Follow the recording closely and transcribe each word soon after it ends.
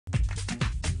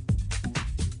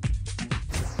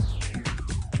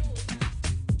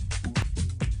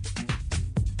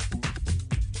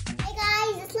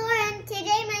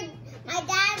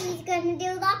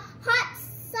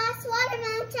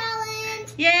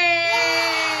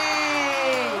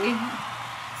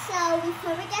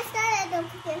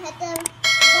don't forget to hit the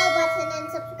bell button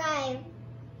and subscribe.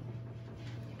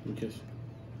 Kiss.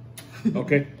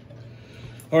 Okay.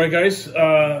 All right, guys.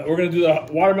 We're gonna do the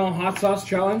watermelon hot sauce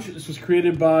challenge. This was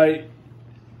created by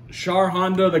Shar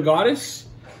Honda, the goddess.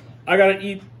 I gotta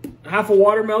eat half a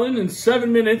watermelon in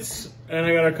 7 minutes, and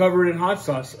I gotta cover it in hot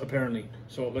sauce, apparently.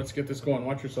 So let's get this going.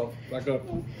 Watch yourself. Back up.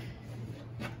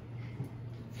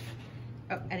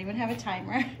 Oh, anyone have a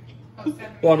timer?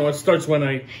 Oh no, it starts when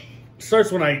I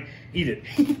eat it.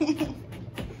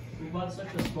 We want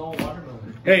such a small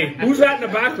watermelon. Hey, who's that in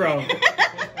the background?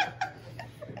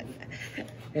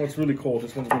 Oh, it's really cold.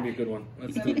 This one's gonna be a good one.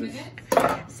 Let's do this.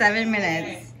 7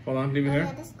 minutes. Hold on, leave it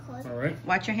there. All right.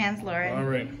 Watch your hands, Lauren. All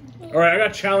right. All right, I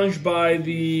got challenged by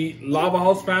the Lava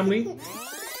House family.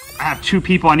 I have 2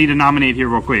 people I need to nominate here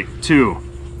real quick. 2.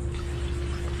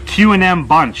 Q&M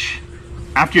Bunch.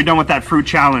 After you're done with that fruit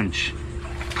challenge,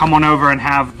 come on over and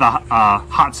have the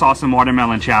hot sauce and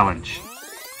watermelon challenge.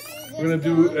 We're gonna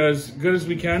do as good as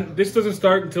we can. This doesn't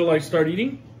start until I start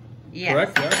eating. Yes.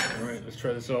 Correct? Yeah. All right, let's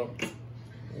try this out.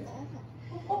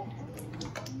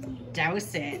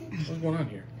 Douse it. What's going on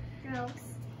here? Gross.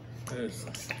 It is.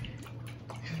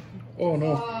 Oh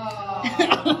no.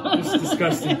 This is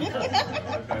disgusting.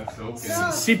 That's so good.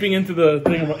 It's seeping into the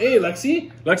thing. I'm like, hey,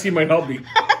 Lexi. Lexi might help me.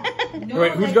 All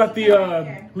right, who's got the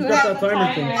who's got that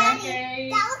timer thing? Daddy,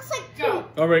 that looks like poop.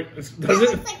 All right, does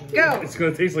it? Go. It's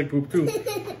gonna taste like poop too.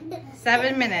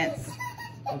 7 minutes.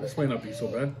 Oh, this might not be so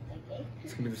bad.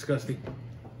 It's gonna be disgusting.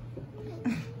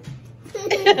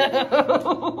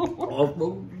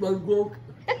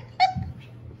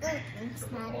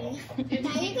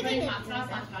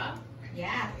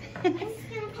 Yeah.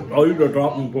 Oh, you gotta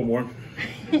drop and put more.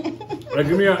 Like,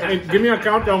 give me a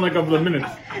countdown like of the minutes.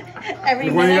 Every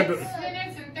Like when you minute. get to,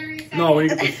 Minutes and 30 seconds. no, when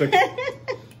you get to 6.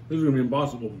 This is gonna be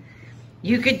impossible.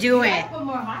 You could do it. Put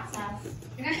more hot sauce.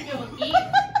 You're not gonna be able to eat.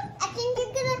 I think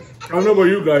you're gonna. I don't know about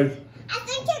you guys. I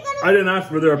think you're gonna. I didn't ask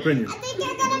for their opinion. I think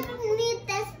you're gonna need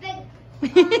this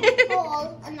big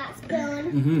bowl and that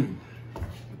spoon.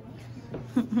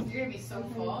 Mm-hmm. You're gonna be so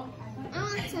full. I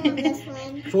want some of this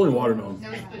one. It's only watermelon.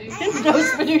 No spaghetti. No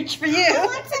spinach for I you.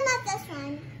 want some of this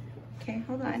one. Okay,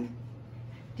 hold on.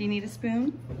 Do you need a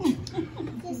spoon?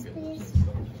 Yes, please.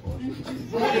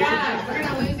 Well, yeah, we're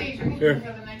gonna lose age drinking Here.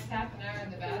 for the next half an hour in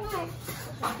the bathroom.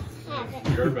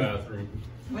 Your bathroom.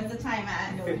 What's the time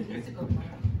at?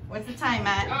 What's the time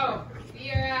at? Oh,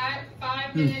 we are at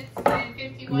 5 minutes and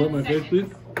 51 Wipe my face, seconds. please.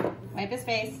 Wipe his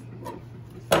face.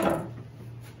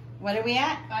 What are we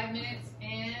at? 5 minutes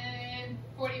and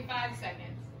 45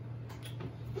 seconds.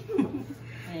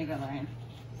 There you go, Lauren.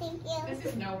 Thank you. This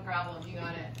is no problem. You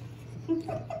got it.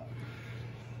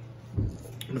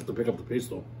 I have to pick up the paste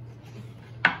though.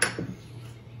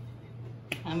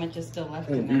 How much is still left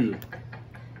Oh, in Jesus.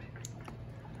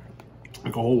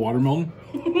 Like a whole watermelon?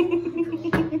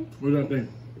 Where's that thing?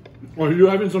 Oh, are you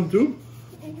having some too?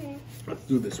 Let's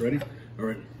do this. Ready? All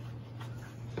right.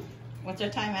 What's our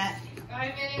time at?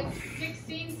 5 minutes,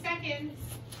 16 seconds.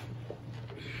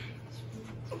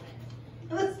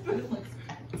 The spoon looks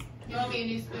You want me a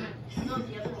new spoon? No,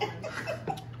 the other one.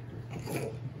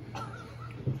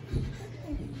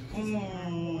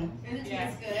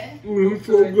 Yeah. Ooh, it's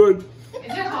so good. Is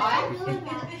it hot?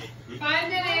 5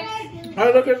 minutes. Hey,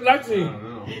 look at I Lexi. don't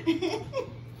know.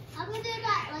 I'm gonna do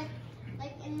that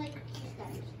like in like 2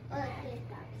 steps or like 3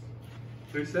 steps.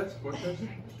 3 steps? 4 steps?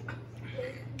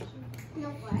 No,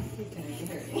 4.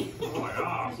 Oh my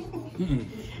gosh.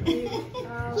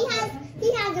 He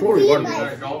has a Sorry, bee what? You're bite.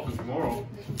 not golfing tomorrow.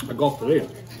 I golfed today.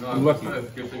 No, I'm I'm lucky. lucky. It's a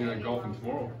good thing you're not golfing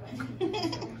tomorrow.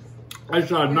 I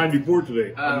shot 94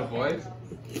 today. Boys.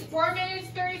 4 minutes,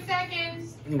 30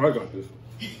 seconds. Oh, I got this.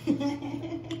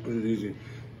 This is easy.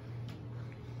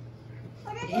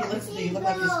 You look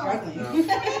like you're struggling. No. You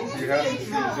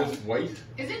have it just white.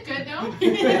 Is it good though?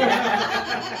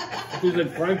 It's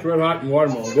like Frank's Red Hot and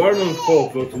watermelon. Watermelon's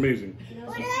cold, so it's amazing.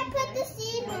 Where did I put the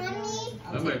seed, Mommy?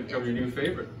 That might become your new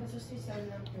favorite.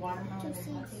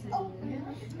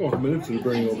 Oh, the minutes are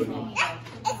burning a little bit.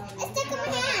 It's stuck in my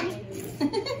hand.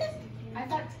 I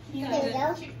thought tequila There you go.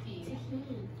 was chickpeas.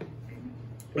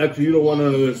 Actually, you don't want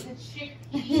none of this. It's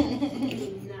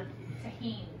chickpeas.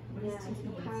 Tahini.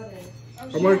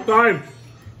 How much time?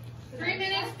 3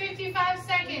 minutes, 55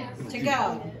 seconds. To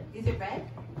go. Is it red?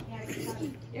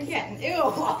 You're getting ew.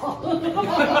 Oh my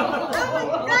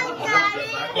God,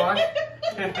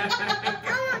 Daddy.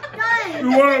 You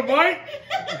want a bite?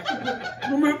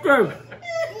 Come here, guys.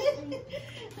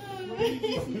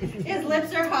 His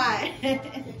lips are hot.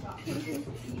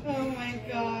 Oh my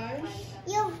gosh.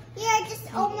 You're just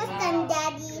almost done,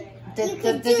 Daddy. Does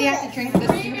he have to drink the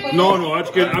soup? No,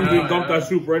 that's good. I'm gonna dump that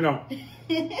soup right now.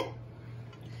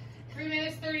 3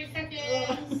 minutes, 30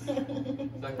 seconds.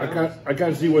 I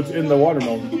can't see what's in the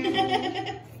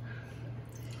watermelon.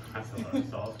 That's a lot of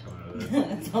sauce coming out of there.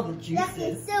 That's all the Yucky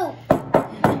juices. soup.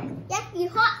 Yucky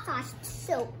hot sauce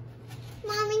soup.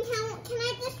 Mommy, can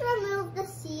I just remove the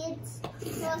seeds?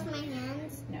 Wash my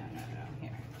hands. No.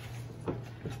 Here.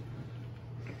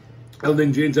 I don't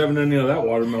think Jane's having any of that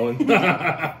watermelon. 3 minutes.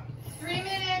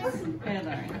 Here,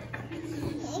 Lauren.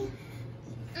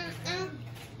 Okay.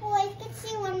 Oh, I could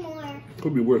see one more.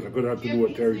 Could be worse. I could have to do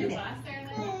what Terry did. Last there,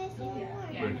 Oh, I see one more.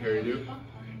 What did Terry do?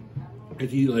 Did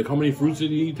he like how many fruits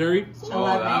did he eat, Terry? Oh,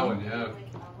 that one, yeah.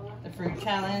 The fruit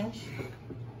challenge.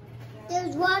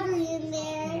 There's watery in There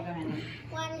you there. go, honey.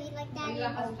 Watery like You got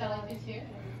that. hospitality too?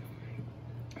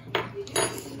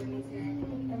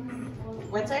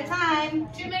 What's our time?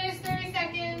 2 minutes, 30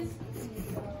 seconds.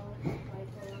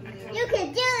 You can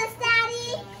do this,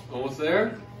 Daddy. Almost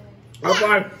there? High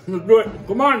five. Let's do it.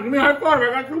 Come on, give me a high five.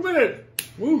 I got 2 minutes.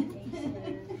 Woo.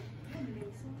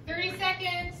 30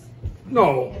 seconds.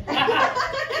 No.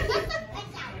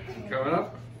 Coming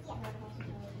up?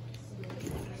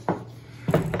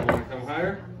 Want to come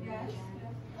higher?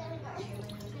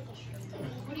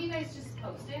 What do you guys just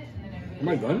post it? And then Am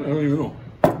I everybody... done? I don't even know.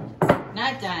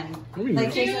 Not done. What do you Like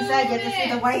mean? Jason said, you have to see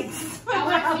the whites. I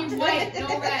want to see white, no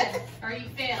red, or you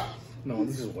failed. No,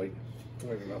 this is white.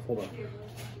 Wait enough. Hold on.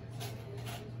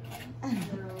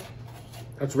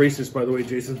 That's racist, by the way,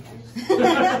 Jason.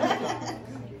 I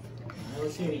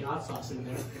don't see any hot sauce in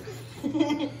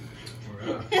there.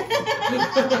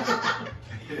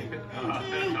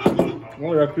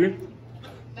 Oh, actually.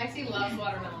 Lexi loves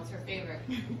watermelons, her favorite.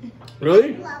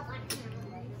 Really? Mine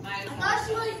I is thought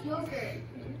she liked yogurt.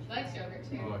 She likes yogurt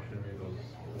too. Oh, I should have made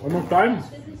those. One more time?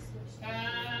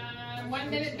 1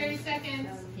 minute, 30 seconds.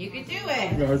 You could do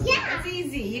it. Yeah. It's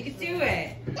easy. You could do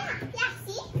it.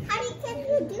 See? How can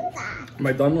you do that? Am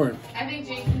I done, Lauren? I think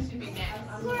Jason should be next.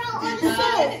 Pour out the Loves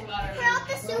soup. Pour watermelon. out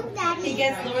the soup, Daddy. He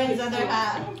gets Lauren's other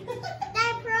hat.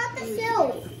 Dad, pour out the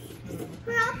soup.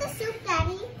 Pour out the soup,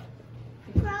 Daddy.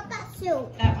 Pour out that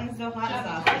soup. That one's the hot Let's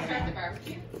sauce. start the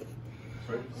barbecue.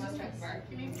 Let's start the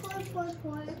barbecue. maybe.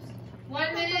 Pour.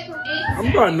 1 minute, 8 I'm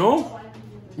seconds. done, no?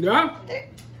 Yeah?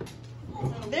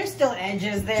 There's still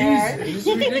edges Jeez, there. this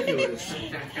is ridiculous.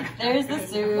 There's the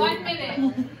soup. 1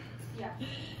 minute.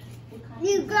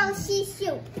 You go see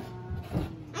soup.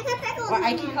 I got that Well,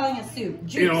 I keep calling it soup.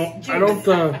 Juice. You know, Juice. I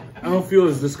don't feel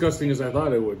as disgusting as I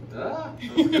thought I would. Ah,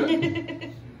 that's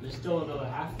good. There's still another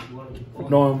half if you want to keep going.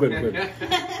 No, I'm good.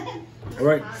 All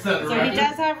right. So he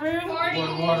does have room. 40,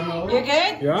 You're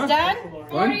good? Yeah? Done?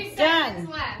 40 seconds Done.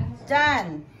 left.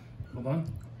 Done. Hold on.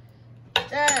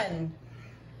 Done.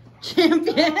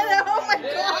 Champion. Oh my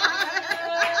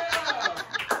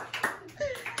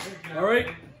god. All right.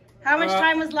 How much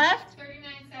time was left?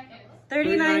 39 seconds.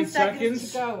 39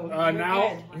 seconds to go. You're Now,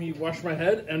 good. let me wash my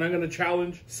head, and I'm going to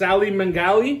challenge Sally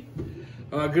Mangalli.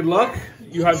 Good luck.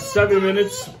 You have 7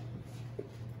 minutes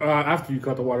after you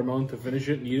cut the watermelon to finish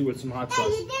it and eat it with some hot Hey, sauce.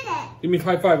 you did it. Give me a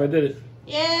high five. I did it.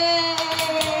 Yay!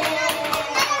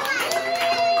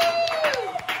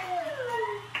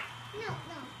 No.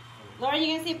 Laura,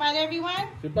 you gonna say bye to everyone?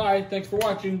 Goodbye. Thanks for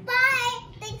watching. Bye.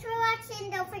 Thanks for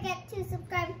watching. Don't forget to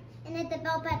subscribe and hit the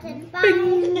bell button.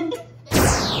 Bye.